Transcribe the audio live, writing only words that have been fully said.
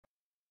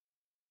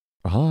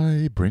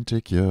Hi,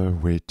 BrenTech here,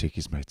 where tech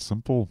is made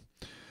simple.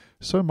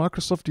 So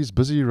Microsoft is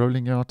busy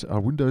rolling out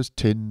our Windows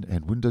 10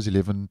 and Windows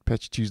 11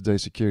 Patch Tuesday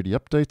security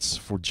updates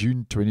for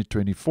June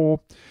 2024.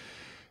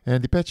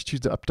 And the Patch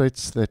Tuesday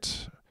updates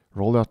that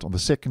roll out on the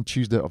second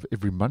Tuesday of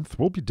every month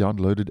will be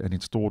downloaded and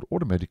installed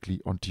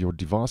automatically onto your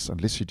device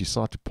unless you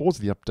decide to pause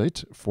the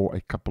update for a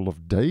couple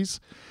of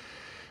days.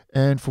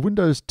 And for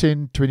Windows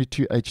 10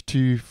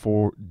 22H2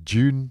 for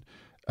June,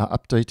 our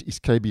update is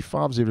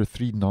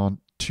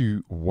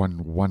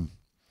KB5039211.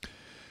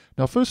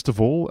 Now, first of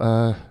all,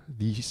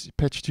 the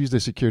Patch Tuesday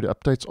security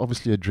updates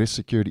obviously address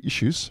security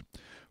issues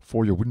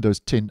for your Windows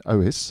 10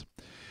 OS.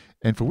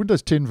 And for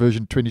Windows 10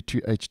 version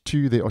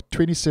 22H2, there are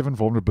 27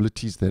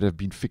 vulnerabilities that have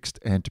been fixed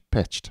and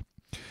patched.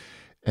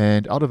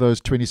 And out of those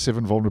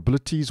 27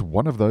 vulnerabilities,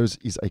 one of those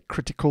is a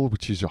critical,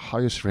 which is your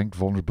highest ranked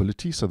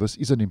vulnerability. So this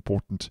is an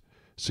important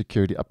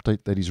security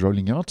update that is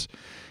rolling out.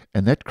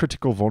 And that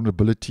critical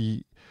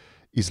vulnerability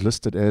is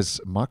listed as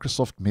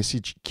Microsoft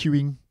Message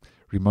Queuing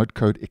Remote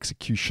Code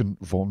Execution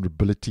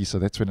Vulnerability. So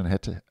that's when a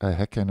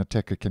hacker and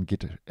attacker can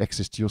get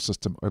access to your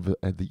system over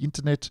the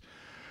internet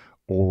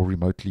or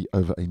remotely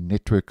over a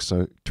network.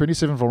 So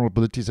 27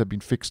 vulnerabilities have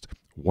been fixed.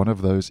 One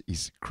of those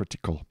is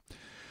critical.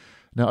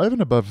 Now, over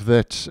and above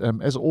that,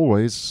 as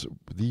always,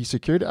 the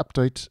security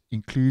update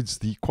includes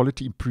the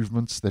quality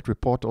improvements that were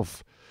part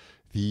of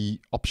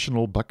the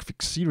optional bug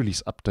fix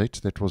C-release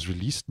update that was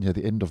released near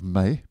the end of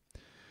May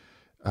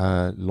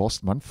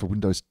last month for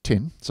Windows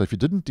 10. So if you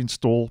didn't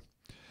install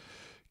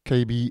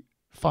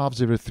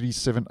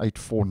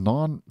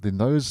KB5037849, then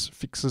those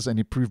fixes and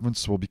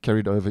improvements will be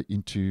carried over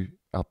into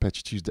our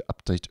Patch Tuesday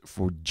update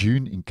for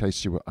June, in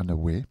case you were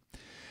unaware.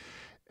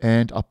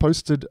 And I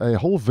posted a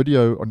whole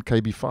video on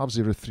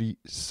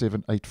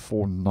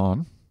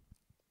KB5037849,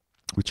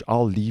 which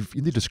I'll leave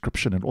in the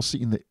description and also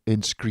in the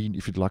end screen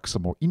if you'd like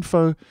some more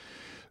info.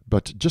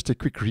 But just a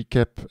quick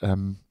recap.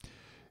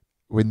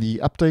 When the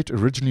update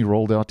originally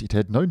rolled out, it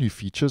had no new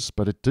features,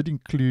 but it did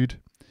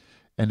include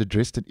and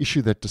addressed an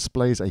issue that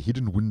displays a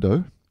hidden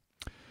window.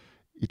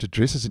 It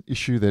addresses an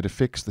issue that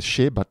affects the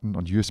share button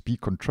on USB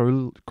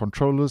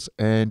controllers,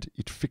 and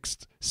it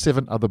fixed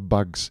 7 other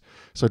bugs.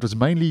 So it was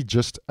mainly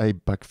just a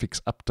bug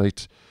fix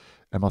update.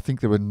 I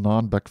think there were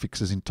 9 bug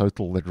fixes in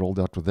total that rolled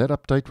out with that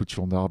update, which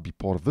will now be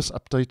part of this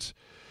update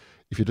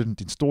if you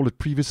didn't install it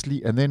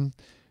previously. And then,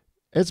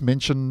 as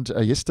mentioned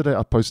yesterday,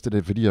 I posted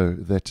a video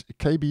that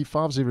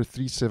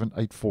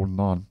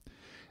KB5037849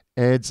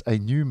 adds a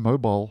new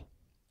mobile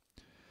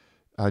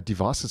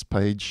devices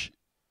page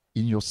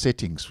in your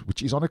settings,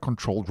 which is on a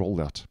controlled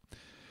rollout.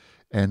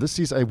 And this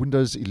is a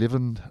Windows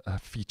 11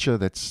 feature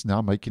that's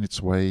now making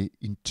its way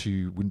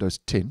into Windows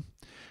 10.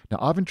 Now,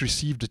 I haven't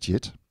received it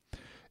yet.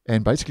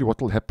 And basically what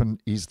will happen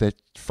is that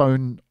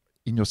phone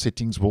in your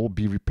settings will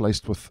be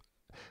replaced with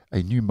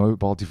a new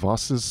mobile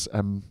devices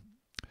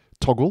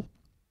toggle.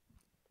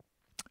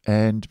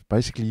 And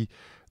basically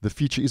the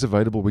feature is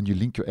available when you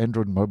link your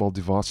Android mobile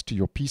device to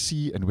your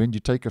PC, and when you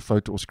take a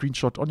photo or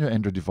screenshot on your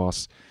Android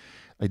device,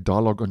 a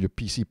dialog on your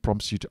PC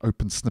prompts you to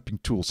open snipping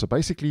tool. So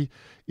basically,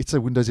 it's a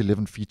Windows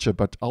 11 feature,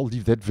 but I'll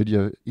leave that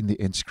video in the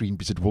end screen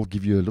because it will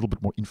give you a little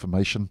bit more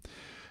information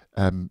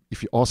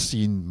if you are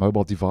seeing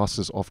mobile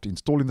devices after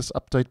installing this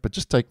update. But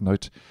just take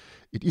note,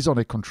 it is on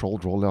a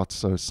controlled rollout,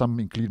 so some,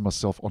 including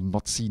myself, are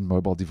not seeing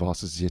mobile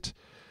devices yet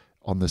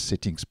on the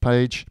settings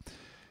page.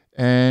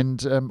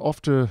 And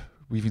after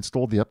we've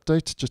installed the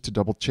update, just to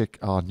double check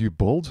our new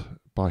build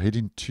by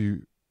heading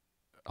to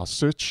our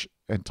search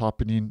and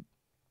typing in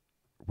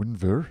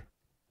WinVer,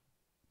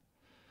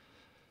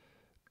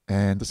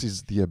 and this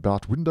is the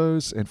About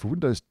Windows. And for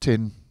Windows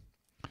 10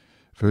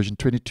 version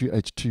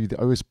 22H2, the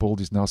OS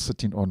build is now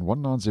sitting on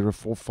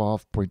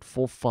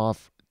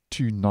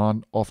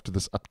 19045.4529 after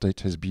this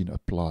update has been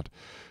applied.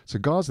 So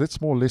guys, that's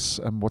more or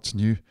less what's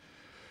new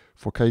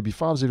for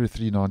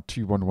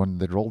KB5039211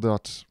 that rolled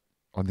out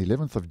on the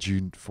 11th of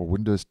June for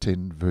Windows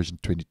 10 version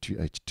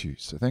 22H2.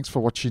 So thanks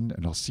for watching,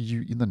 and I'll see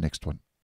you in the next one.